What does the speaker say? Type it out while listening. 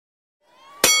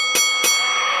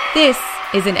This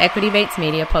is an Equity Mates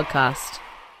Media podcast.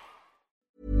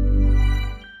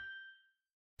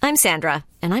 I'm Sandra,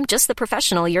 and I'm just the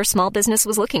professional your small business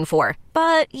was looking for.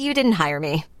 But you didn't hire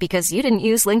me because you didn't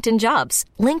use LinkedIn Jobs.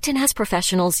 LinkedIn has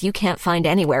professionals you can't find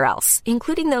anywhere else,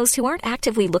 including those who aren't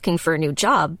actively looking for a new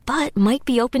job, but might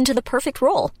be open to the perfect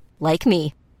role, like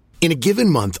me. In a given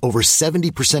month, over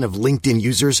 70% of LinkedIn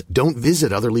users don't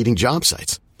visit other leading job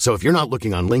sites. So if you're not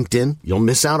looking on LinkedIn, you'll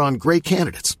miss out on great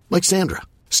candidates like Sandra.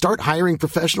 Start hiring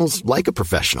professionals like a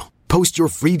professional. Post your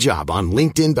free job on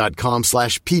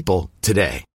linkedin.com/people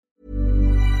today.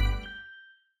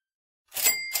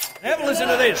 Have a listen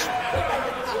to this.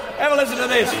 Have a listen to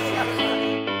this.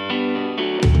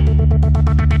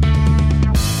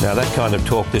 Now, that kind of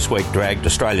talk this week dragged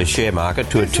Australia's share market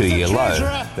to a two-year low.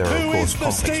 There are, of course,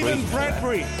 complex reasons for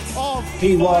that.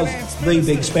 He was the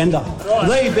big spender.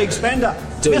 The big spender.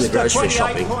 Doing the grocery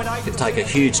shopping could take a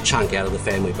huge chunk out of the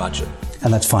family budget.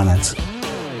 And that's finance.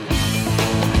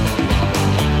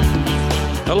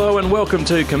 Hello and welcome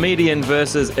to Comedian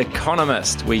versus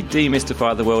Economist. We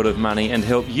demystify the world of money and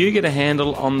help you get a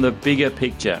handle on the bigger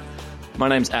picture. My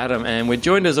name's Adam and we're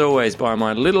joined as always by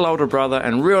my little older brother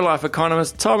and real-life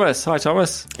economist, Thomas. Hi,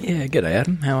 Thomas. Yeah, g'day,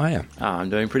 Adam. How are you?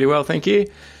 I'm doing pretty well, thank you.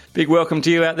 Big welcome to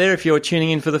you out there if you're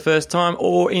tuning in for the first time,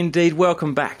 or indeed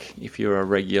welcome back if you're a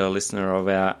regular listener of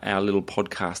our little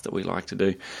podcast that we like to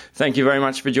do. Thank you very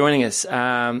much for joining us.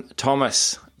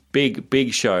 Thomas,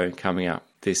 big show coming up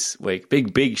this week.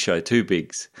 Big show, two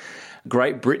bigs.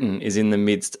 Great Britain is in the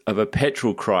midst of a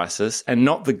petrol crisis, and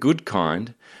not the good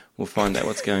kind. We'll find out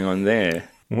what's going on there.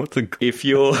 If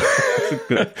your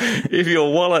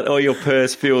wallet or your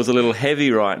purse feels a little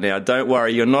heavy right now, don't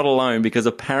worry, you're not alone, because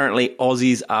apparently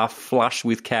Aussies are flush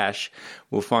with cash.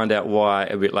 We'll find out why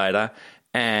a bit later.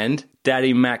 And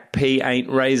Daddy Mac P ain't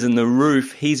raising the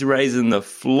roof, he's raising the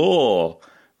floor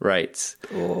rates.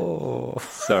 Oh,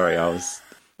 sorry, I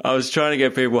was trying to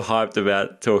get people hyped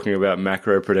about talking about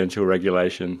macro-prudential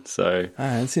regulation. So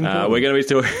it's important. We're going to be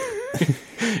talking...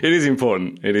 It is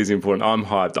important. I'm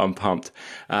hyped. I'm pumped.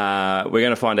 We're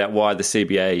going to find out why the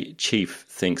CBA chief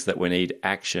thinks that we need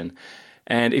action.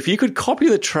 And if you could copy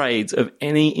the trades of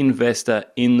any investor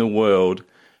in the world,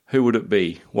 who would it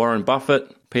be? Warren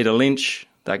Buffett, Peter Lynch,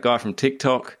 that guy from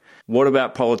TikTok? What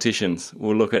about politicians?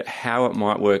 We'll look at how it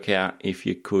might work out if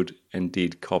you could and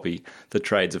did copy the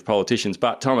trades of politicians.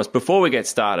 But Thomas, before we get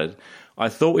started, I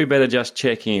thought we better just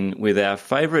check in with our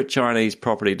favourite Chinese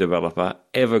property developer,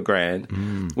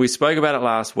 Evergrande. We spoke about it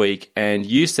last week, and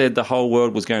you said the whole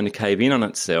world was going to cave in on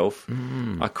itself.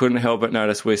 I couldn't help but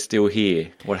notice we're still here.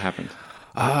 What happened?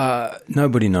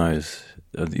 Nobody knows.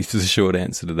 This is a short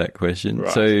answer to that question.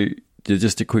 Right. So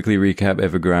just to quickly recap,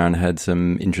 Evergrande had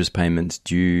some interest payments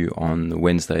due on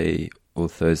Wednesday or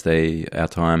Thursday, our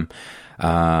time,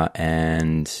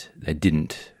 and they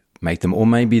didn't make them, or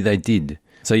maybe they did.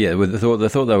 So yeah, they thought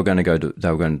they were going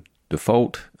to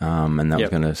default, and that was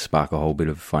going to spark a whole bit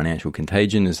of financial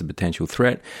contagion as a potential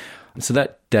threat. So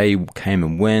that day came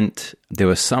and went. There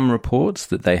were some reports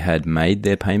that they had made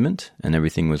their payment and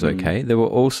everything was okay. There were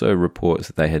also reports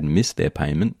that they had missed their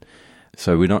payment.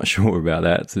 So we're not sure about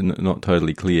that. It's not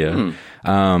totally clear.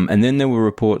 And then there were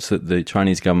reports that the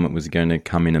Chinese government was going to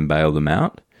come in and bail them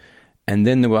out. And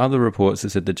then there were other reports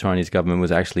that said the Chinese government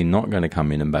was actually not going to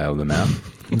come in and bail them out.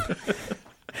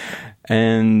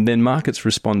 And then markets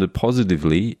responded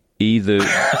positively, either...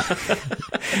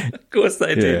 Of course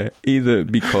they did. Either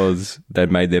because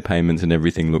they'd made their payments and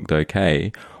everything looked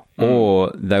okay,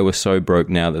 or they were so broke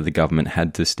now that the government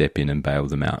had to step in and bail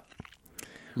them out.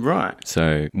 Right.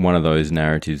 So one of those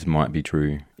narratives might be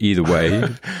true. Either way,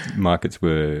 markets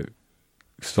were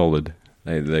solid.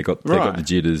 They got the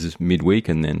jitters midweek,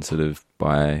 and then sort of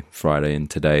by Friday and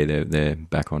today they're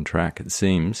back on track, it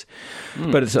seems.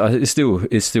 But it's still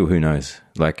who knows?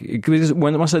 Like,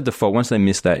 once they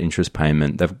miss that interest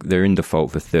payment, they're in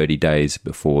default for 30 days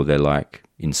before they're like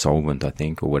insolvent, I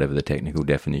think, or whatever the technical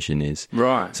definition is.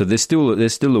 Right. So there's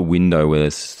still a window where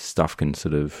stuff can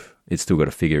sort of, it's still got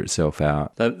to figure itself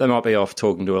out. They might be off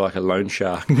talking to like a loan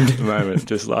shark at the moment,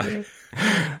 just like...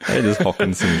 They're just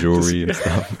hawking some jewellery and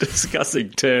stuff. Discussing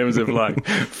terms of like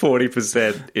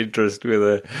 40% interest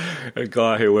with a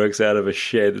guy who works out of a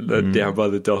shed down by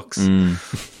the docks.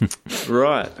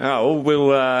 Right. Oh,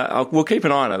 well, we'll keep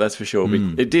an eye on it, that's for sure.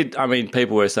 It did, I mean,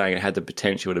 people were saying it had the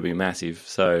potential to be massive.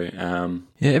 So,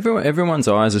 yeah, everyone's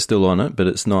eyes are still on it, but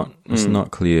it's not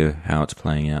clear how it's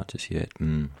playing out just yet.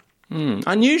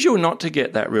 Unusual not to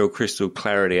get that real crystal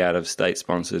clarity out of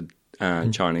state-sponsored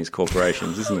Chinese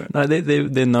corporations, isn't it? No,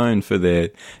 they're known for their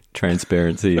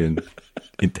transparency and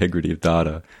integrity of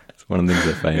data. That's One of the things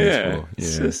they're famous for.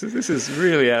 Yeah. This is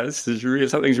really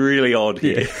something's really odd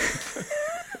here.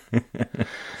 Yeah.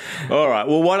 All right.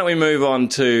 Well, why don't we move on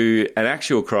to an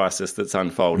actual crisis that's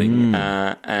unfolding,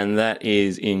 and that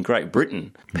is in Great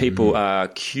Britain. People are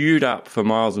queued up for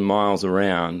miles and miles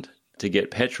around to get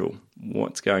petrol.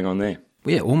 What's going on there?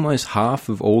 Yeah, almost half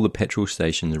of all the petrol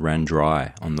stations ran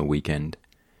dry on the weekend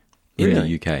in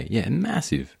the UK. Yeah,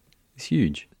 massive. It's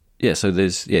huge. Yeah, so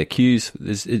there's queues.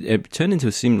 It turned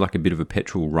into seemed like a bit of a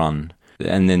petrol run.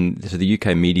 And then so the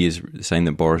UK media is saying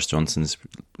that Boris Johnson's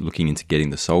looking into getting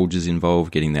the soldiers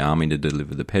involved, getting the army to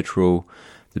deliver the petrol.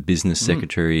 The business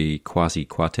secretary, Kwasi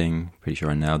Kwarteng, pretty sure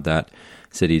I nailed that,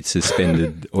 said he'd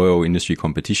suspended oil industry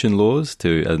competition laws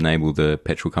to enable the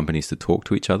petrol companies to talk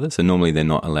to each other. So normally they're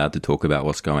not allowed to talk about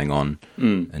what's going on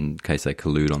in case they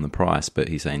collude on the price. But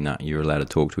he's saying, no, you're allowed to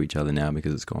talk to each other now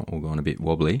because it's all gone a bit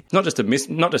wobbly. Not just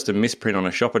a misprint on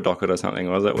a shopper docket or something,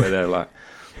 was it? Where they're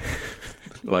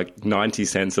like 90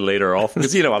 cents a litre off.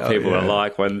 Because you know what people are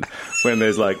like when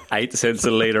there's like 8 cents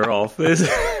a litre off.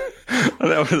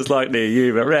 That was like near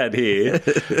you, but around here,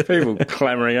 people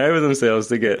clamouring over themselves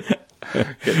to get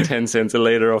 10 cents a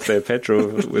litre off their petrol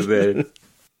with their...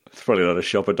 It's probably not a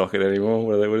shopper docket anymore.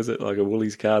 What is it, like a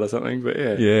Woolies card or something? But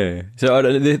yeah. So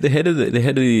the head of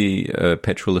the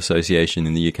Petrol Association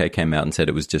in the UK came out and said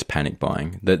it was just panic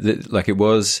buying.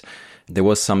 There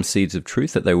was some seeds of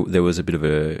truth that there was a bit of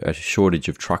a shortage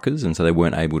of truckers, and so they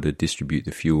weren't able to distribute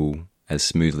the fuel as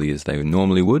smoothly as they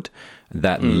normally would.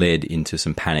 That led into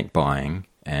some panic buying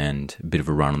and a bit of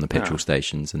a run on the petrol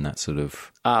stations and that sort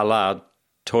of... A la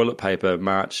toilet paper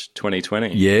March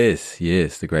 2020. Yes,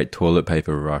 the great toilet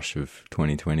paper rush of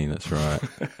 2020, that's right.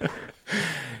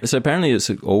 So apparently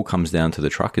it all comes down to the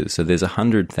truckers. So there's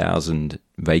 100,000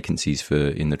 vacancies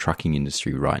in the trucking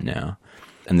industry right now.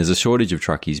 And there's a shortage of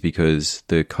truckies because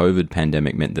the COVID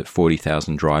pandemic meant that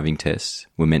 40,000 driving tests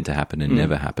were meant to happen and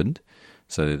never happened.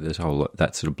 So there's a whole lot,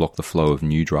 that sort of blocked the flow of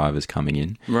new drivers coming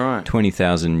in. Right.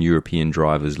 20,000 European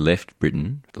drivers left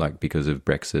Britain, because of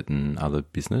Brexit and other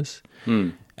business.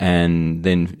 And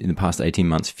then in the past 18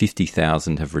 months,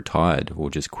 50,000 have retired or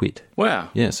just quit. Wow.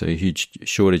 Yeah, so a huge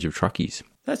shortage of truckies.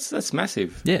 That's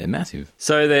massive. Yeah, massive.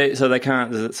 So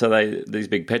these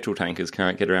big petrol tankers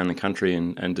can't get around the country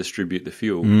and distribute the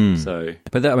fuel. So,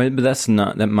 but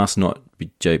that must not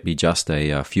be just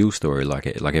a fuel story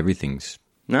like everything's.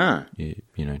 No.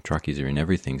 Truckies are in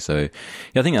everything. So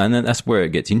I think and that's where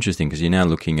it gets interesting because you're now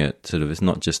looking at sort of, it's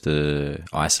not just a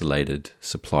isolated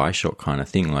supply shock kind of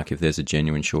thing. Like if there's a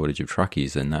genuine shortage of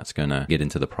truckies, then that's going to get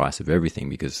into the price of everything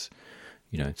because,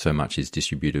 so much is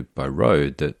distributed by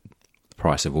road that the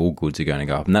price of all goods are going to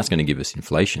go up, and that's going to give us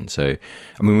inflation. So,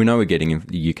 I mean, we know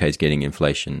the UK is getting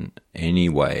inflation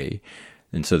anyway.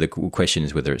 And so the question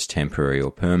is whether it's temporary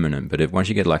or permanent. But once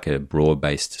you get like a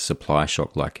broad-based supply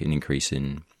shock, like an increase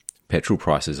in petrol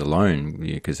prices alone,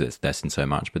 because that's in so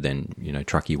much, but then,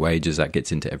 truckie wages, that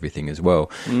gets into everything as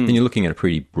well. Then you're looking at a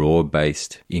pretty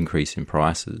broad-based increase in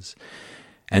prices.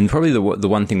 And probably the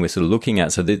one thing we're sort of looking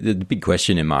at, so the big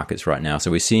question in markets right now,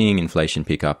 so we're seeing inflation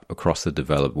pick up across the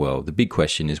developed world. The big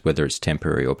question is whether it's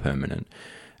temporary or permanent.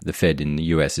 The Fed in the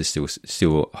US is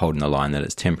still holding the line that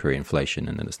it's temporary inflation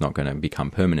and that it's not going to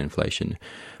become permanent inflation.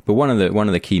 But one of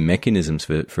the key mechanisms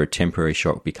for a temporary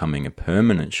shock becoming a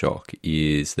permanent shock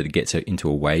is that it gets into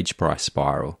a wage price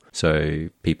spiral. So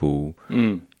people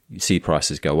see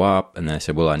prices go up and they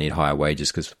say, well, I need higher wages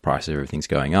because the price of everything's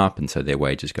going up, and so their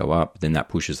wages go up. Then that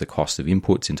pushes the cost of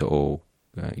inputs into all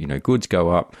goods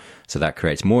go up. So that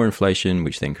creates more inflation,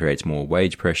 which then creates more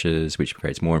wage pressures, which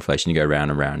creates more inflation. You go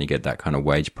round and round, you get that kind of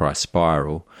wage price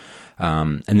spiral.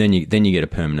 And then you get a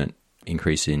permanent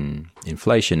increase in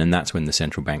inflation. And that's when the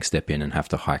central banks step in and have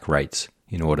to hike rates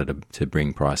in order to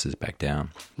bring prices back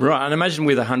down. Right. And imagine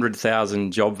with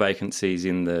 100,000 job vacancies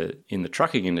in the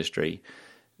trucking industry,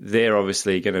 they're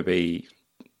obviously going to be,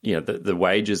 the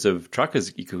wages of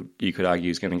truckers, you could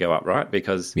argue, is going to go up, right?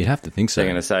 Because you'd have to think so. They're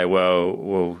going to say,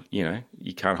 well,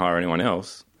 you can't hire anyone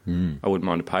else. I wouldn't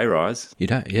mind a pay rise. You'd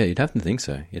have to think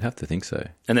so.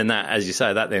 And then that, as you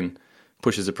say, that then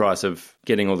pushes the price of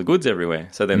getting all the goods everywhere.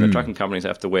 So then the trucking companies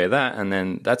have to wear that, and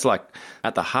then that's like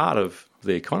at the heart of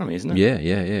the economy, isn't it? Yeah,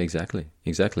 exactly.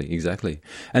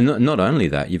 And not only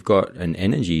that, you've got an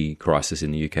energy crisis in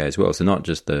the UK as well. So not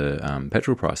just the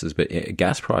petrol prices, but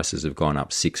gas prices have gone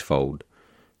up sixfold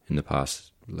in the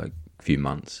past few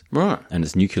months. Right. And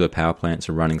its nuclear power plants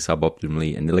are running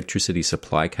suboptimally, and the electricity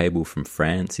supply cable from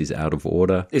France is out of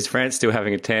order. Is France still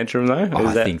having a tantrum though?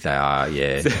 I think they are,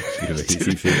 yeah.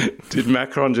 Did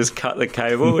Macron just cut the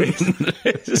cable?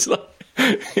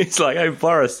 It's like, hey,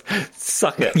 Boris,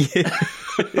 suck it. Yeah.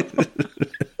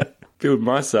 build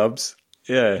my subs.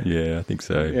 Yeah. Yeah, I think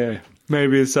so. Yeah.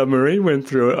 Maybe a submarine went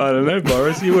through it. I don't know,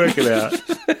 Boris. You work it out.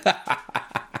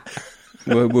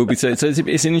 So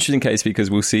it's an interesting case because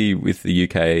we'll see with the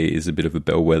UK is a bit of a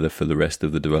bellwether for the rest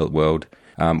of the developed world.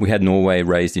 We had Norway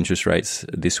raised interest rates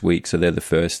this week, so they're the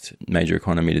first major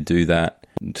economy to do that,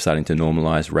 starting to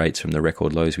normalise rates from the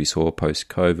record lows we saw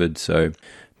post-COVID. So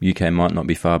UK might not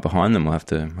be far behind them. We'll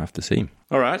have to see.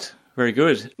 All right, very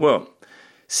good. Well,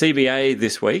 CBA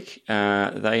this week,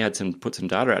 they had put some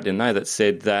data out, didn't they, that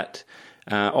said that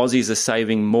Aussies are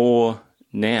saving more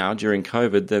now during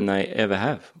COVID than they ever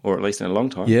have, or at least in a long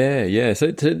time. Yeah. So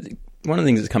one of the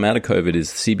things that's come out of COVID is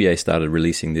CBA started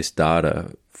releasing this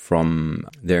data from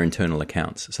their internal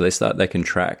accounts. So they can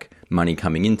track money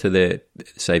coming into their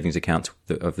savings accounts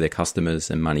of their customers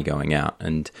and money going out,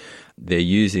 and they're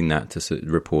using that to sort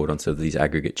of report on sort of these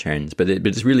aggregate trends. But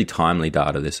it's really timely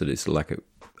data. It's like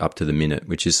up to the minute,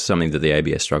 which is something that the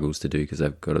ABS struggles to do because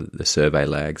they've got the survey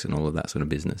lags and all of that sort of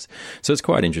business. So it's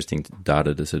quite interesting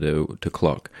data to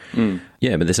clock.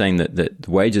 Yeah, but they're saying that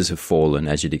wages have fallen,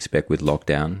 as you'd expect with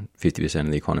lockdown. 50%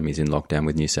 of the economy is in lockdown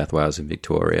with New South Wales and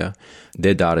Victoria.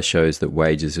 Their data shows that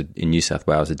wages in New South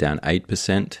Wales are down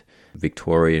 8%.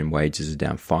 Victorian wages are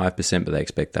down 5%, but they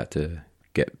expect that to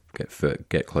get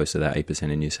close to that 8%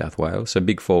 in New South Wales. So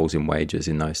big falls in wages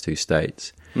in those two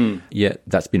states. Yet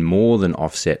that's been more than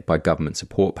offset by government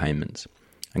support payments.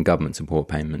 And government support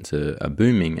payments are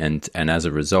booming. And as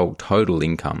a result, total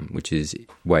income, which is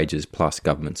wages plus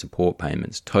government support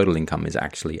payments, total income is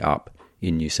actually up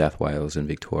in New South Wales and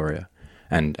Victoria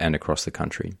and across the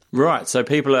country. Right. So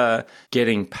people are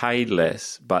getting paid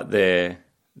less, but they're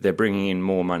bringing in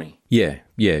more money. Yeah.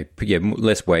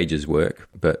 Less wages work,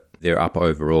 but they're up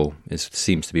overall. It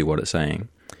seems to be what it's saying.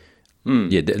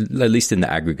 Yeah, at least in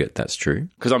the aggregate, that's true.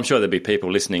 Because I'm sure there'd be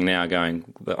people listening now going,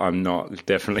 I'm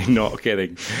definitely not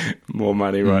getting more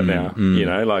money right now. You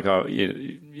know, like,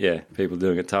 people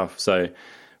doing it tough. So,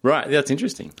 right, that's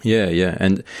interesting. Yeah.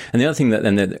 And the other thing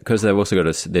because they've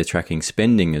also they're tracking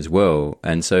spending as well.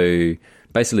 And so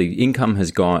basically income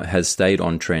has stayed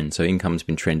on trend. So income's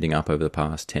been trending up over the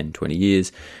past 10, 20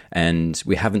 years. And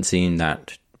we haven't seen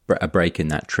a break in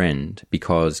that trend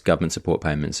because government support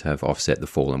payments have offset the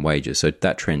fall in wages. So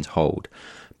that trend's hold.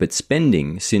 But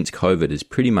spending since COVID is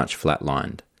pretty much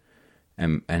flatlined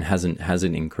and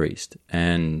hasn't increased.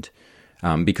 And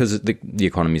because the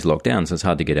economy's locked down, so it's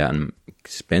hard to get out and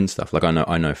spend stuff. Like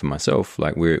I know for myself,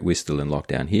 like we're still in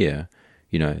lockdown here.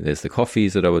 You know, there's the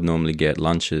coffees that I would normally get,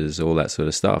 lunches, all that sort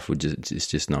of stuff. We're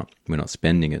not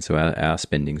spending it. So our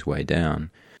spending's way down.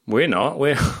 We're not.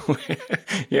 You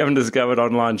haven't discovered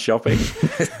online shopping.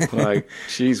 Like,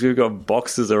 geez, we've got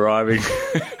boxes arriving.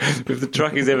 If the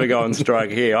truckies ever go on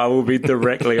strike here, I will be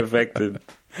directly affected.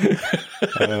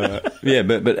 Yeah,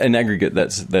 but in aggregate,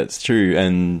 that's true.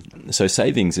 And so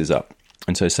savings is up.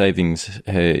 And so savings,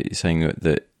 saying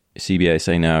that CBA is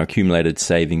saying now accumulated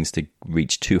savings to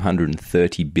reach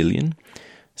 $230 billion.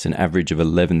 It's an average of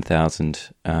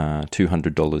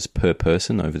 $11,200 per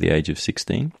person over the age of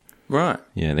 16. Right.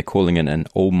 Yeah, they're calling it an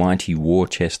almighty war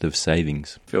chest of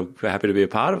savings. Feel happy to be a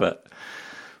part of it.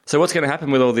 So what's going to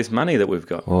happen with all this money that we've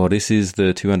got? Oh, this is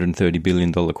the $230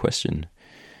 billion question.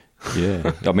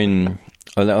 Yeah. I mean,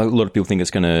 a lot of people think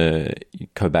it's going to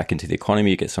go back into the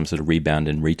economy, get some sort of rebound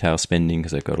in retail spending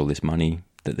because they've got all this money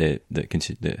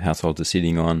that households are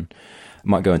sitting on. It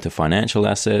might go into financial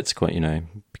assets,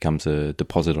 becomes a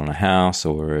deposit on a house,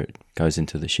 or it goes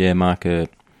into the share market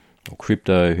or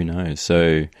crypto, who knows?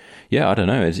 So, yeah, I don't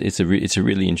know. It's a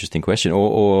really interesting question.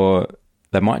 Or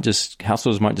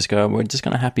households might just go, we're just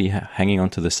going to happy hanging on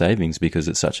to the savings because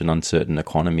it's such an uncertain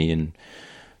economy and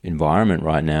environment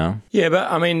right now. Yeah,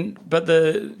 but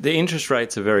the interest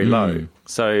rates are very low.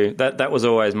 So that was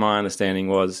always my understanding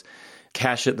was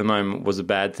cash at the moment was a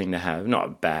bad thing to have.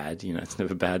 Not bad, it's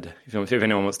never bad. If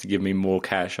anyone wants to give me more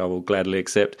cash, I will gladly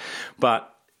accept.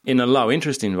 But in a low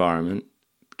interest environment,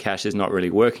 cash is not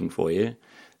really working for you.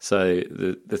 So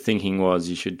the thinking was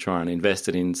you should try and invest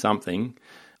it in something.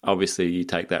 Obviously, you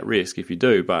take that risk if you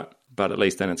do, but at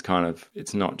least then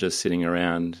it's not just sitting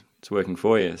around. It's working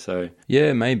for you. So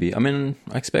yeah, maybe. I mean,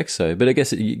 I expect so. But I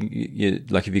guess you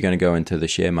like if you're going to go into the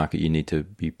share market, you need to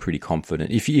be pretty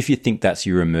confident. If you think that's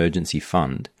your emergency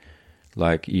fund,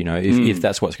 like if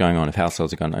that's what's going on, if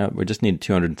households are going, we just need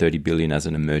 $230 billion as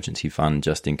an emergency fund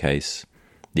just in case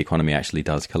the economy actually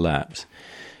does collapse.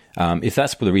 If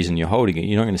that's for the reason you're holding it,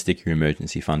 you're not going to stick your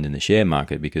emergency fund in the share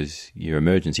market because your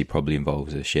emergency probably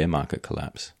involves a share market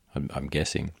collapse, I'm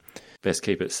guessing. Best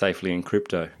keep it safely in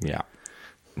crypto. Yeah.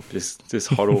 Just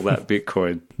hodl that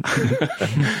Bitcoin.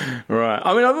 Right.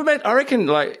 I mean, I reckon,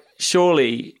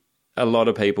 surely a lot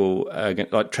of people,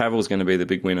 travel is going to be the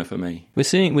big winner for me. We're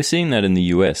seeing that in the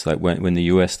US. Like when the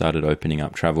US started opening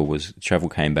up, travel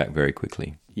came back very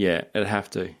quickly. Yeah, it'd have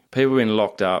to. People have been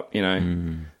locked up,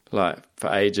 like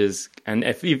for ages. And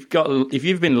if you've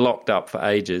been locked up for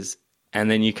ages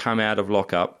and then you come out of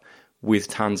lockup with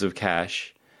tons of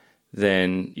cash,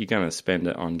 then you're going to spend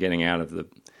it on getting out of the,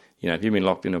 if you've been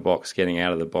locked in a box, getting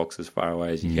out of the box as far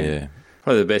away as you can. Yeah.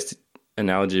 Probably the best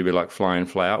analogy would be like fly in,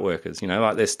 fly out workers,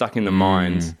 like they're stuck in the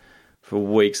mines for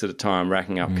weeks at a time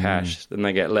racking up cash. Then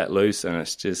they get let loose and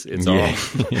it's on. I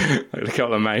got a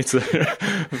couple of mates that are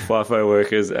FIFO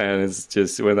workers and it's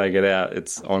just when they get out,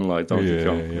 it's on like Donkey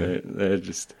Kong. Yeah. They're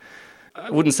just, I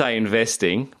wouldn't say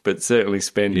investing, but certainly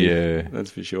spending. Yeah.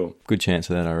 That's for sure. Good chance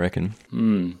of that, I reckon.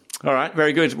 All right,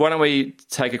 very good. Why don't we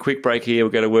take a quick break here?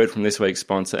 We'll get a word from this week's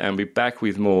sponsor and we'll be back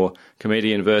with more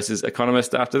Comedian versus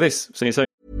Economist after this. See you soon.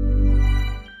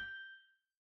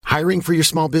 Hiring for your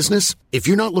small business? If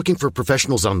you're not looking for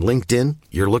professionals on LinkedIn,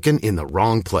 you're looking in the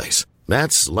wrong place.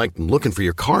 That's like looking for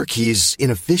your car keys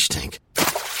in a fish tank.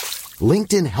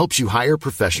 LinkedIn helps you hire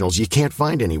professionals you can't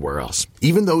find anywhere else,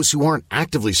 even those who aren't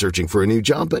actively searching for a new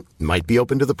job but might be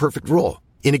open to the perfect role.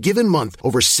 In a given month,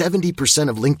 over 70%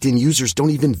 of LinkedIn users don't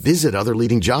even visit other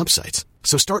leading job sites.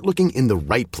 So start looking in the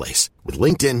right place. With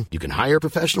LinkedIn, you can hire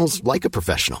professionals like a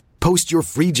professional. Post your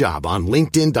free job on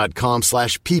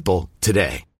linkedin.com/people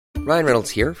today. Ryan Reynolds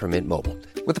here from Mint Mobile.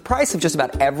 With the price of just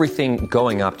about everything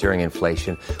going up during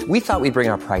inflation, we thought we'd bring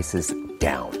our prices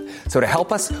down. So to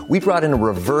help us, we brought in a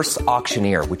reverse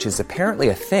auctioneer, which is apparently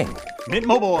a thing. Mint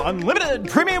Mobile Unlimited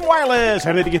Premium Wireless.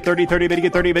 How to get 30, 30, bit to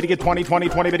get 30, bit to get 20, 20,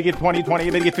 20, bit to get 20, 20,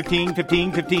 bit to get 15,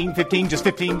 15, 15, 15, just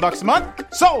 $15 a month?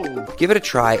 Sold! Give it a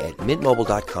try at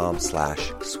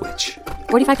mintmobile.com/switch.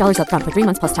 $45 up front for 3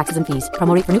 months plus taxes and fees.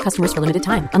 Promo rate for new customers for limited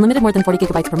time. Unlimited more than 40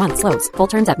 gigabytes per month. Slows full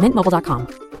terms at mintmobile.com.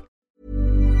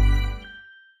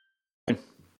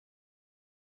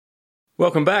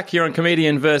 Welcome back. You're on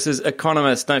Comedian versus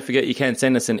Economist. Don't forget you can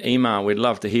send us an email. We'd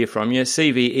love to hear from you.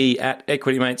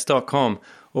 CVE@equitymates.com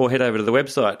or head over to the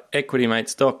website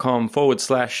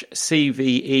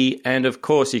equitymates.com/CVE. And of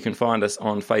course, you can find us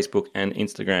on Facebook and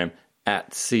Instagram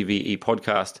at CVE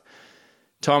Podcast.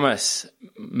 Thomas,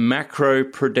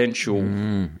 macro-prudential.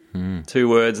 Two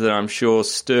words that I'm sure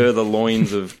stir the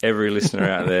loins of every listener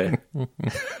out there.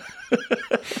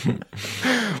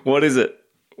 What is it?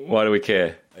 Why do we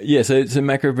care? Yeah, so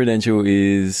macro-prudential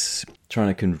is trying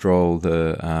to control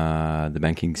the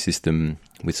banking system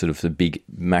with sort of the big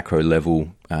macro level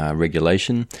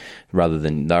regulation rather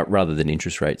than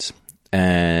interest rates.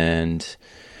 And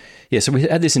yeah, so we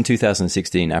had this in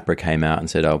 2016. APRA came out and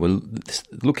said, we're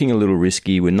looking a little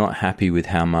risky. We're not happy with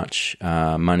how much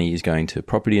money is going to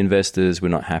property investors. We're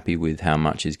not happy with how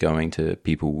much is going to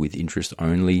people with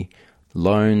interest-only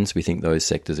loans. We think those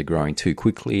sectors are growing too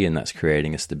quickly and that's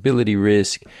creating a stability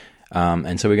risk.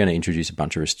 And so we're going to introduce a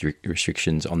bunch of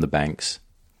restrictions on the banks,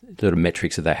 sort of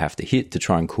metrics that they have to hit to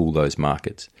try and cool those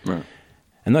markets. Right.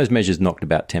 And those measures knocked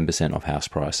about 10% off house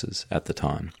prices at the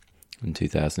time in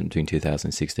between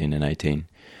 2016 and 18.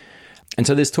 And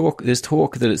so there's talk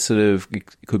that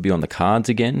it could be on the cards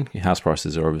again. House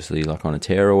prices are obviously like on a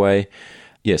tearaway.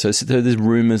 Yeah, so there's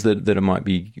rumours that it might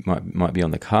be on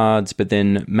the cards. But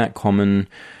then Matt Comyn,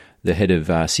 the head of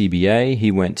CBA, he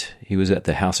was at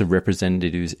the House of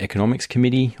Representatives Economics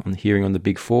Committee on the hearing on the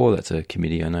Big Four. That's a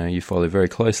committee I know you follow very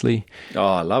closely. Oh,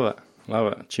 I love it.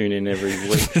 Tune in every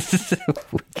week.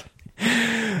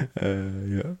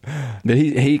 Yeah. But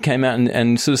he came out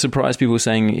and sort of surprised people,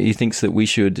 saying he thinks that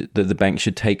the bank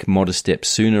should take modest steps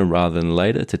sooner rather than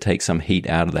later to take some heat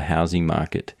out of the housing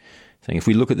market. Saying if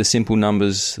we look at the simple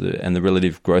numbers and the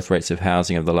relative growth rates of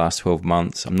housing over the last 12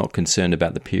 months, I'm not concerned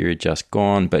about the period just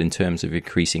gone, but in terms of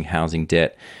increasing housing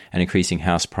debt and increasing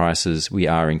house prices, we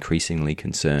are increasingly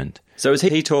concerned. So is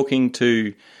he talking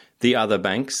to the other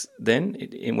banks then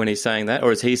when he's saying that,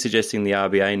 or is he suggesting the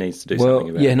RBA needs to do something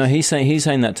about it? Yeah, no, he's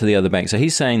saying that to the other banks. So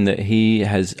he's saying that he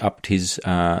has upped his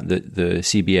the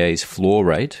CBA's floor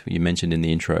rate. You mentioned in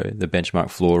the intro the benchmark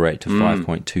floor rate to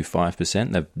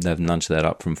 5.25%. They've nudged that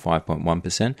up from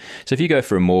 5.1%. So if you go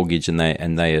for a mortgage and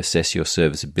they assess your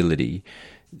serviceability,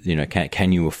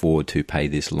 can you afford to pay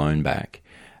this loan back?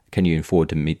 Can you afford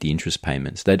to meet the interest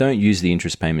payments? They don't use the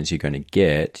interest payments you're going to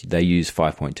get. They use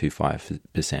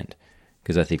 5.25%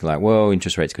 because I think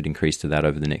interest rates could increase to that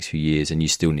over the next few years and you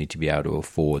still need to be able to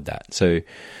afford that. So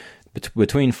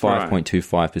between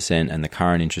 5.25% and the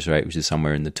current interest rate, which is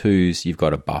somewhere in the twos, you've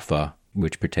got a buffer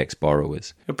which protects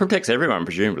borrowers. It protects everyone,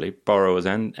 presumably, borrowers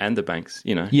and the banks,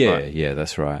 Yeah,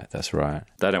 that's right.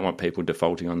 They don't want people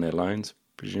defaulting on their loans,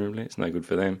 presumably. It's no good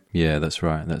for them. Yeah, that's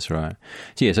right.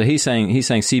 So he's saying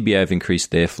CBA have increased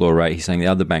their floor rate. He's saying the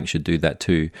other banks should do that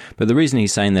too. But the reason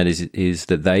he's saying that is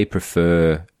that they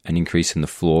prefer an increase in the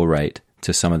floor rate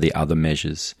to some of the other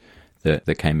measures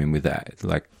that came in with that,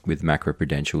 like with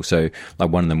macroprudential. So like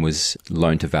one of them was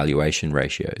loan to valuation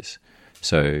ratios.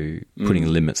 So putting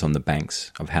limits on the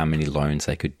banks of how many loans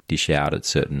they could dish out at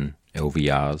certain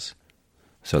LVRs.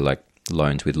 So like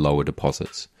loans with lower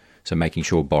deposits. So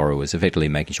effectively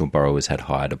making sure borrowers had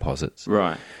higher deposits.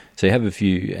 Right. So you have a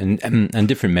few and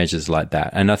different measures like that.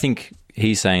 And I think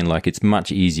he's saying like it's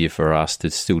much easier for us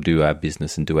to still do our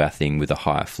business and do our thing with a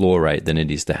higher floor rate than it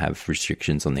is to have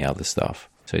restrictions on the other stuff.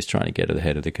 So he's trying to get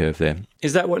ahead of the curve there.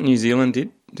 Is that what New Zealand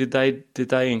did? Did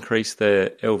they increase their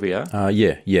LVR?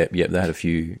 Yeah. They had a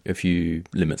few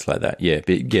limits like that. Yeah,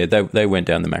 but yeah, they went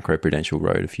down the macroprudential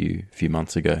road a few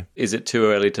months ago. Is it too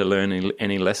early to learn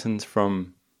any lessons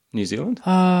from New Zealand?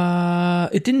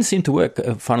 It didn't seem to work.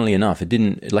 Funnily enough, it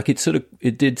didn't. Like it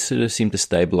did sort of seem to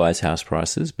stabilize house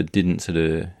prices, but didn't sort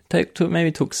of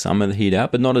took some of the heat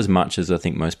out, but not as much as I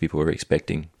think most people were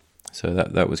expecting. So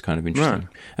that was kind of interesting,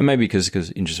 right. And maybe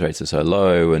because interest rates are so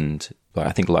low, and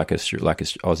I think like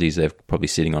Aussies, they're probably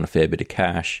sitting on a fair bit of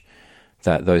cash.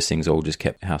 That those things all just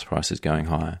kept house prices going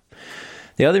higher.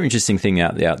 The other interesting thing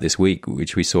out this week,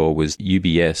 which we saw, was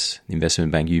UBS, the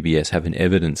investment bank UBS, have an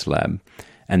evidence lab,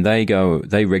 and they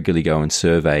regularly go and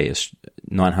survey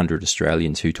 900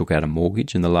 Australians who took out a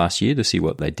mortgage in the last year to see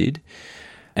what they did,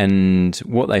 and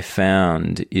what they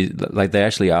found is like they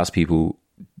actually asked people,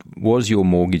 was your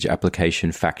mortgage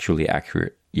application factually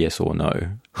accurate? Yes or no?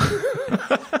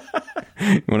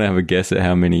 You want to have a guess at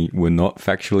how many were not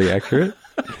factually accurate?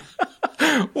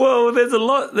 Well, there's a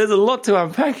lot to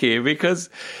unpack here, because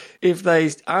if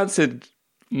they answered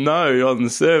no on the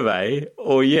survey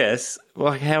or yes,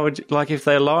 like how would if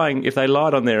they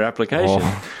lied on their application,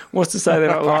 what's to say they're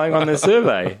not lying on their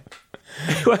survey?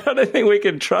 I don't think we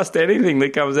can trust anything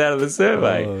that comes out of the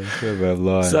survey.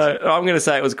 So I'm going to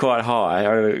say it was quite high.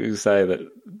 I'm going to say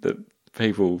that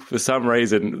people, for some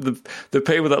reason, the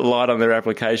people that lied on their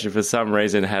application for some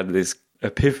reason had this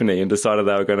epiphany and decided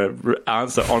they were going to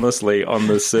answer honestly on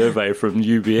the survey from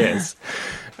UBS.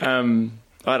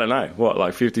 I don't know,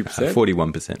 like 50%?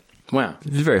 41%. Wow.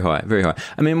 It's very high, very high.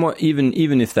 I mean,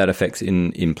 even if that affect's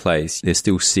in place, there's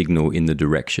still signal in the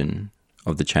direction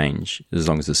of the change, as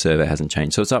long as the survey hasn't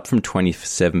changed. So it's up from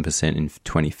 27% in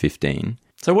 2015.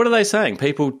 So what are they saying?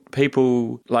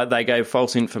 People like they gave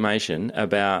false information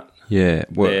about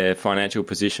their financial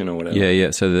position or whatever. Yeah.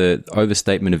 So the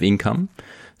overstatement of income.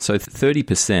 So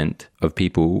 30% of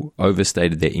people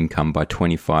overstated their income by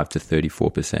 25 to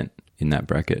 34% in that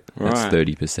bracket. That's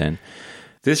 30%.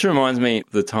 This reminds me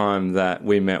of the time that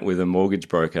we met with a mortgage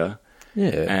broker.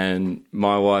 Yeah. And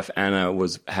my wife Anna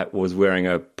was wearing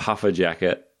a puffer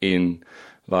jacket in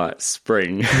like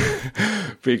spring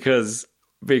because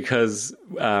we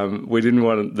didn't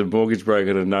want the mortgage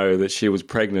broker to know that she was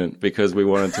pregnant, because we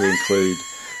wanted to include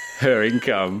her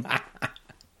income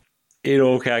in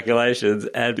all calculations,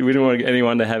 and we didn't want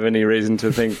anyone to have any reason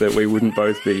to think that we wouldn't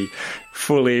both be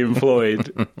fully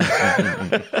employed.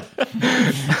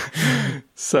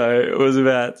 So it was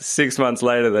about 6 months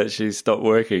later that she stopped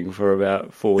working for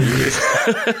about 4 years.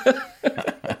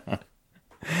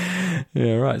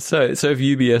 Yeah, right. So if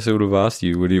UBS would have asked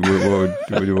you, what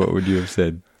would you have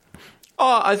said?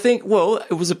 Oh, I think,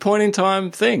 it was a point in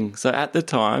time thing. So at the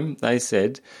time they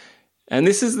said, and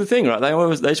this is the thing, right? They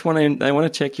want to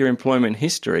check your employment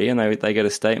history, and they get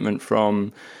a statement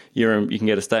from you can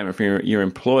get a statement from your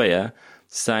employer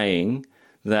saying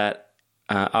that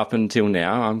up until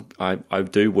now I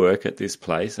do work at this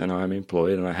place and I'm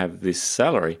employed and I have this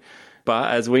salary.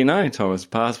 But as we know, Thomas,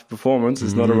 past performance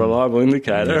is not a reliable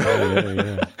indicator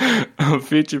of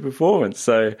future performance.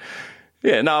 So, we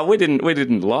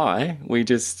didn't lie. We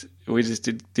just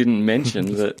didn't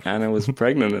mention that Anna was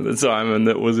pregnant at the time and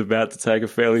that was about to take a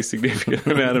fairly significant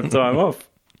amount of time off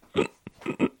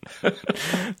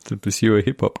to pursue a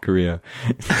hip hop career.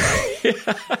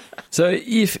 So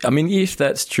if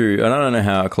that's true, and I don't know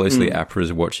how closely APRA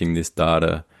is watching this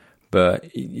data, but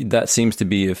that seems to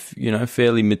be a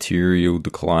fairly material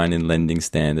decline in lending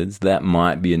standards. That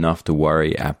might be enough to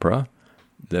worry APRA.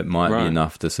 That might be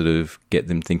enough to sort of get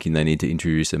them thinking they need to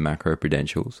introduce some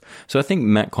macroprudentials. So I think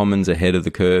Matt Common's ahead of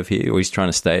the curve here, or he's trying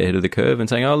to stay ahead of the curve and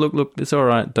saying, "Oh, look, it's all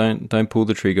right. Don't pull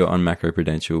the trigger on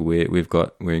macroprudential.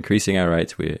 We're increasing our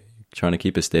rates. We're trying to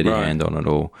keep a steady hand on it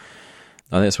all."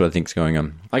 That's what I think is going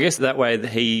on. I guess that way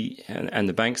he and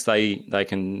the banks they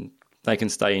can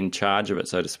stay in charge of it,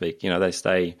 so to speak.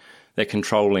 They're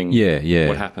controlling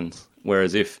what happens.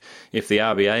 Whereas if the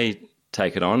RBA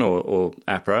take it on, or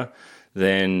APRA,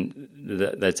 then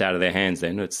that's out of their hands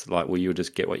then. It's like, well, you'll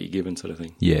just get what you're given sort of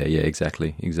thing. Yeah,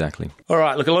 exactly. All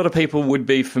right, look, a lot of people would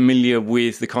be familiar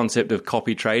with the concept of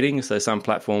copy trading. So some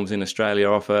platforms in Australia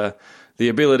offer the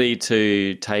ability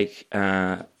to take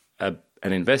an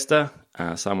investor,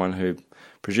 someone who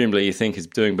presumably you think is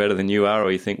doing better than you are,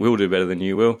 or you think will do better than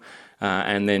you will,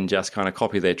 and then just kind of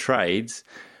copy their trades.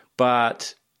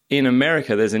 But in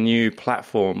America, there's a new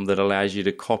platform that allows you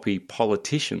to copy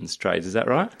politicians' trades. Is that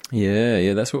right?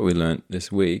 Yeah, that's what we learnt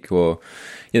this week. Or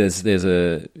there's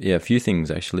a few things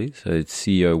actually. So it's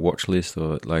CEO Watch List,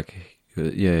 or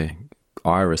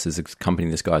Iris is a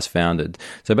company this guy's founded.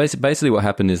 So basically what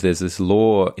happened is there's this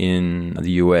law in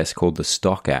the US called the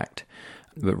Stock Act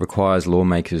that requires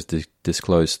lawmakers to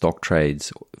disclose stock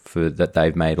trades that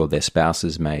they've made or their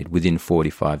spouses made within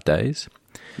 45 days.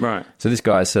 Right. So this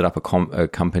guy set up a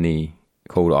company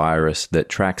called Iris that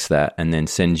tracks that and then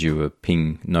sends you a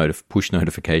push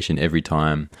notification every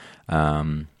time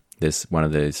there's one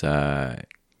of those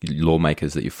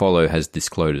lawmakers that you follow has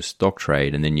disclosed a stock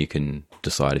trade, and then you can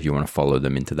decide if you want to follow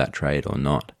them into that trade or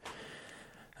not.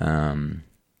 And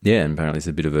apparently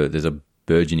there's a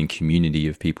burgeoning community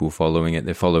of people following it.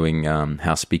 They're following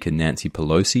House Speaker Nancy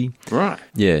Pelosi. Right.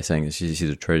 Yeah, saying that she's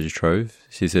a treasure trove.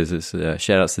 She says it's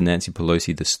shout-outs to Nancy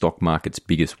Pelosi, the stock market's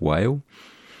biggest whale.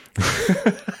 I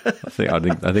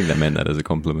think they meant that as a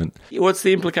compliment. What's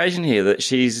the implication here, that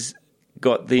she's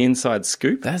got the inside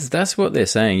scoop? That's what they're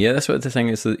saying. Yeah, that's what they're saying.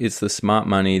 It's the smart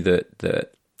money that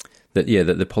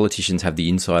the politicians have the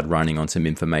inside running on some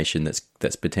information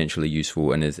that's potentially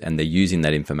useful, and they're using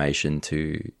that information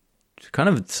to kind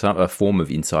of a form of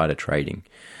insider trading.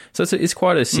 So it's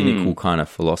quite a cynical kind of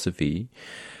philosophy.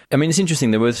 I mean, it's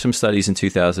interesting. There were some studies in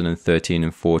 2013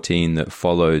 and 14 that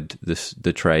followed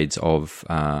the trades of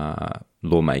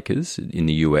lawmakers in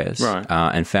the US, right,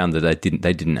 and found that they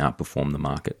didn't outperform the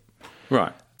market.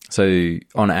 Right. So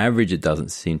on average, it doesn't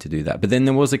seem to do that. But then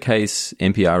there was a case,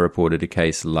 NPR reported a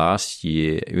case last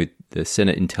year with the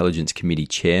Senate Intelligence Committee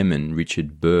chairman,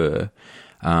 Richard Burr.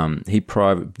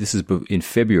 This is in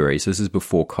February, so this is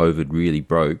before COVID really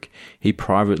broke. He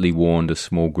privately warned a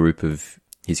small group of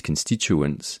his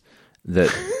constituents that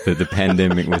the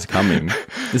pandemic was coming.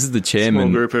 This is the chairman.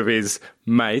 Small group of his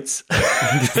mates.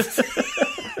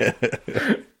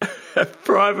 A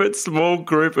private small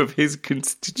group of his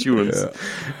constituents.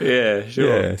 Yeah,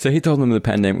 sure. Yeah. So he told them the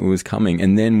pandemic was coming,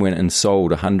 and then went and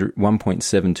sold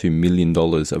 $1.72 million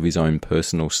of his own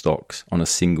personal stocks on a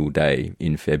single day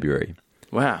in February.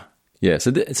 Wow. Yeah,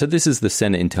 so this is the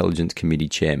Senate Intelligence Committee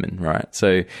chairman, right?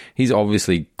 So he's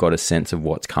obviously got a sense of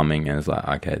what's coming and is like,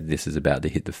 okay, this is about to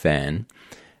hit the fan,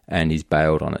 and he's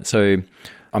bailed on it. So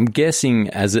I'm guessing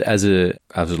as a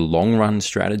long run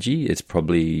strategy, it's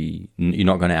probably you're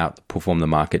not going to outperform the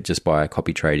market just by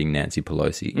copy trading Nancy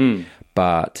Pelosi,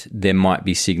 but there might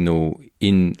be signal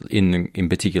in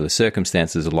particular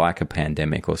circumstances like a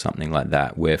pandemic or something like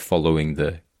that, where following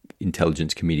the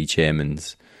Intelligence Committee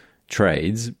chairman's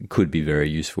trades could be very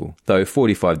useful. Though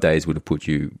 45 days would have put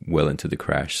you well into the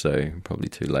crash, so probably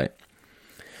too late.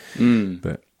 And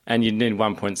you'd need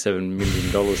 $1.7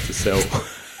 million to sell.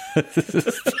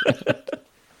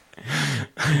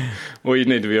 Well, you'd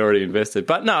need to be already invested.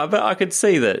 But I could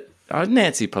see that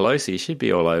Nancy Pelosi should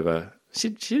be all over.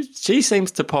 She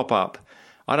seems to pop up.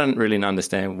 I don't really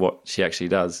understand what she actually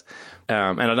does.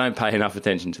 And I don't pay enough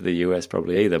attention to the US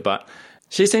probably either, but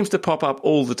she seems to pop up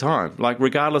all the time, like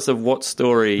regardless of what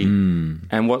story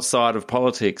and what side of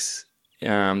politics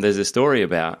there's a story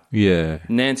about. Yeah,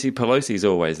 Nancy Pelosi's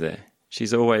always there.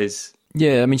 She's always...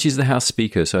 Yeah, I mean, she's the House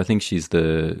Speaker, so I think she's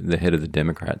the head of the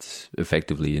Democrats,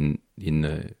 effectively, in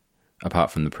the apart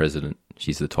from the president.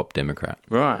 She's the top Democrat.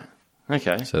 Right.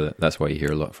 Okay. So that's why you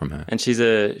hear a lot from her. And she's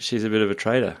a bit of a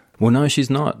traitor. Well, no, she's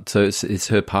not. So it's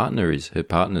her partner. Her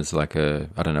partner's like I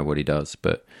don't know what he does,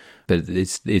 but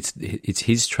it's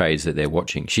his trades that they're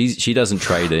watching. She doesn't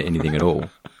trade anything at all.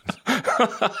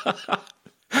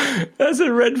 That's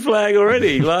a red flag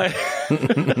already. Like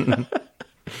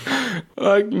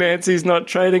Nancy's not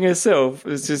trading herself.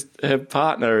 It's just her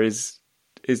partner is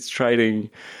trading.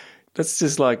 That's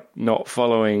just like not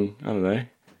following, I don't know,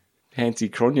 Hansi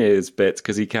Cronje's bets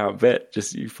because he can't bet.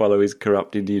 Just you follow his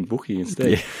corrupt Indian bookie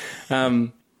instead. Yeah.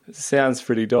 Sounds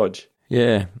pretty dodge.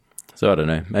 Yeah. So I don't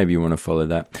know. Maybe you want to follow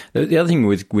that. The other thing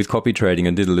with copy trading,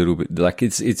 I did a little bit, like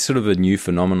it's sort of a new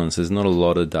phenomenon. So there's not a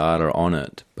lot of data on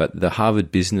it. But the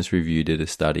Harvard Business Review did a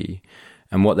study,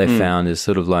 and what they found is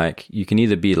sort of like you can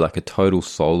either be like a total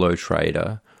solo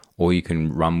trader, or you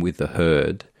can run with the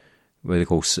herd, what they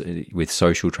call with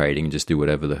social trading, and just do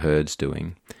whatever the herd's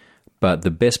doing. But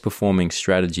the best performing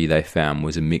strategy they found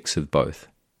was a mix of both.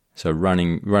 So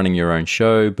running your own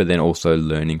show, but then also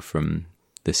learning from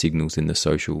the signals in the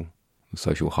social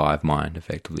hive mind,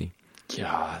 effectively.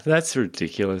 Yeah, that's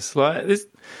ridiculous. Like this,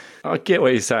 I get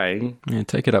what you're saying. Yeah,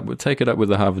 take it up with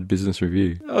the Harvard Business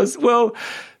Review.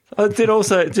 I did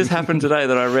also. It just happened today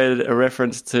that I read a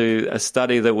reference to a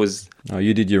study that was. Oh,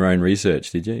 you did your own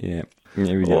research, did you? Yeah.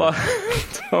 Yeah, we did. Well,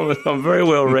 I'm very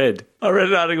well read. I read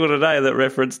an article today that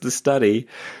referenced a study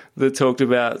that talked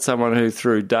about someone who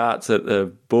threw darts at a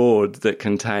board that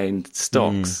contained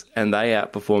stocks and they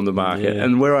outperformed the market. Yeah.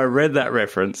 And where I read that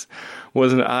reference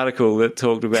was an article that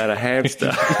talked about a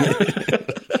hamster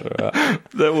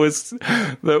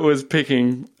that was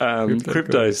picking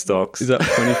crypto stocks. Is up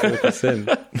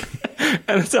 24%.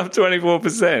 And it's up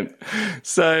 24%.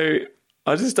 So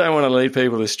I just don't want to lead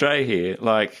people astray here.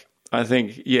 Like, I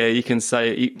think, yeah, you can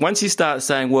say, once you start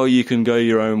saying, well, you can go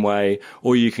your own way,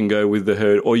 or you can go with the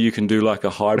herd, or you can do like a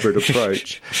hybrid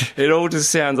approach, it all just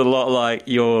sounds a lot like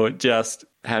you're just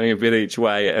having a bit each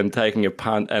way and taking a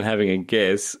punt and having a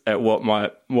guess at what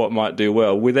might do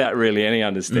well without really any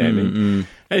understanding.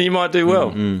 And you might do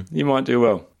well. You might do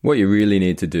well. What you really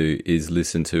need to do is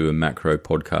listen to a macro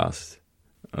podcast,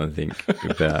 I think,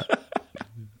 about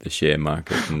the share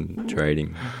market and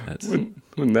trading.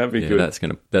 Wouldn't that be good? That's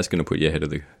gonna put you ahead of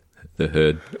the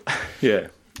herd. Yeah,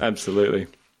 absolutely.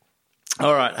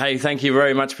 All right. Hey, thank you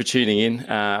very much for tuning in.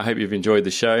 I hope you've enjoyed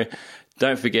the show.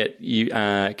 Don't forget, you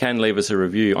can leave us a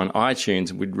review on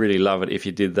iTunes. We'd really love it if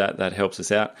you did that. That helps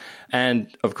us out.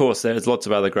 And, of course, there's lots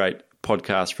of other great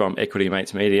podcasts from Equity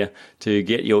Mates Media to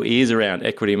get your ears around.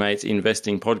 Equity Mates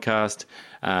Investing Podcast.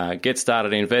 Get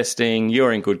started investing.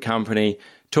 You're in good company.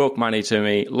 Talk money to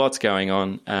me. Lots going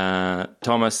on.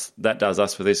 Thomas, that does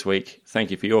us for this week.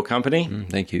 Thank you for your company.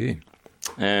 Thank you.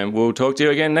 And we'll talk to you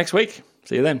again next week.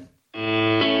 See you then.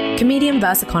 Comedian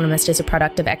vs. Economist is a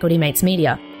product of Equity Mates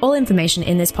Media. All information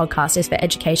in this podcast is for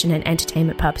education and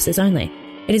entertainment purposes only.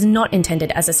 It is not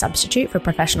intended as a substitute for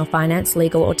professional finance,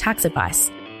 legal, or tax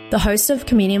advice. The hosts of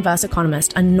Comedian vs.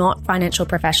 Economist are not financial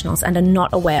professionals and are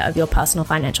not aware of your personal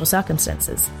financial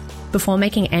circumstances. Before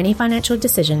making any financial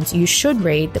decisions, you should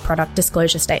read the product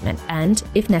disclosure statement and,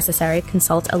 if necessary,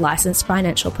 consult a licensed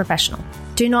financial professional.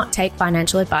 Do not take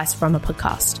financial advice from a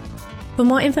podcast. For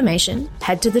more information,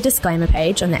 head to the disclaimer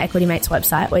page on the Equity Mates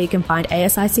website where you can find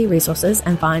ASIC resources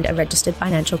and find a registered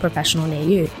financial professional near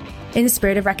you. In the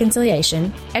spirit of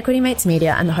reconciliation, Equity Mates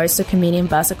Media and the hosts of Comedian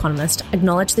vs. Economist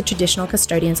acknowledge the traditional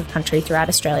custodians of country throughout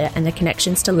Australia and their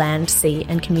connections to land, sea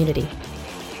and community.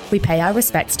 We pay our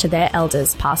respects to their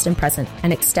elders, past and present,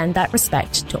 and extend that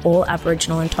respect to all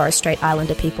Aboriginal and Torres Strait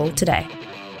Islander people today.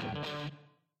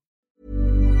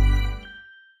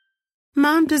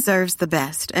 Mom deserves the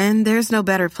best, and there's no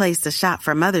better place to shop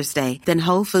for Mother's Day than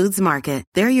Whole Foods Market.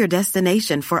 They're your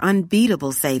destination for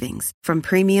unbeatable savings, from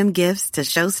premium gifts to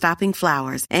show-stopping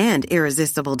flowers and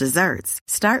irresistible desserts.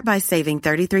 Start by saving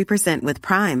 33% with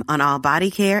Prime on all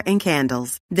body care and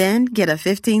candles. Then get a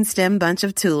 15-stem bunch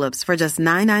of tulips for just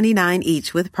 $9.99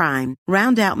 each with Prime.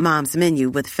 Round out Mom's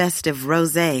menu with festive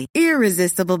rosé,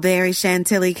 irresistible berry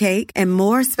chantilly cake, and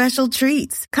more special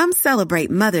treats. Come celebrate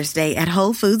Mother's Day at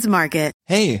Whole Foods Market.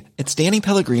 Hey, it's Danny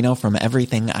Pellegrino from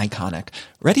Everything Iconic.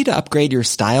 Ready to upgrade your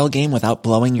style game without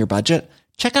blowing your budget?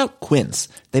 Check out Quince.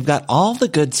 They've got all the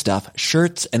good stuff,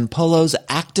 shirts and polos,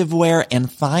 activewear,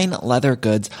 and fine leather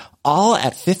goods, all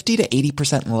at 50 to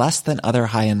 80% less than other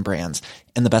high-end brands.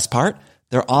 And the best part?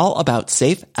 They're all about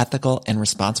safe, ethical, and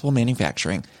responsible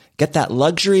manufacturing. Get that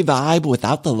luxury vibe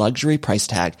without the luxury price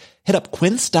tag. Hit up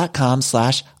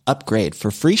quince.com/upgrade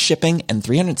for free shipping and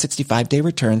 365-day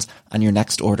returns on your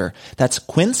next order. That's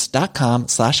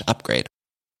quince.com/upgrade.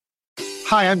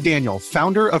 Hi, I'm Daniel,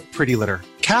 founder of Pretty Litter.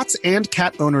 Cats and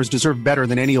cat owners deserve better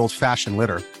than any old-fashioned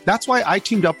litter. That's why I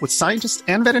teamed up with scientists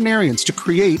and veterinarians to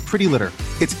create Pretty Litter.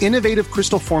 Its innovative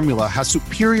crystal formula has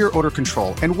superior odor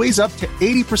control and weighs up to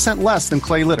 80% less than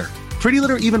clay litter. Pretty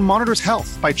Litter even monitors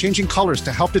health by changing colors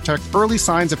to help detect early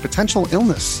signs of potential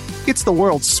illness. It's the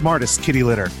world's smartest kitty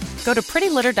litter. Go to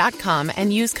prettylitter.com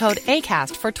and use code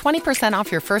ACAST for 20%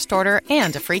 off your first order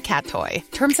and a free cat toy.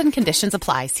 Terms and conditions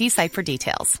apply. See site for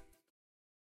details.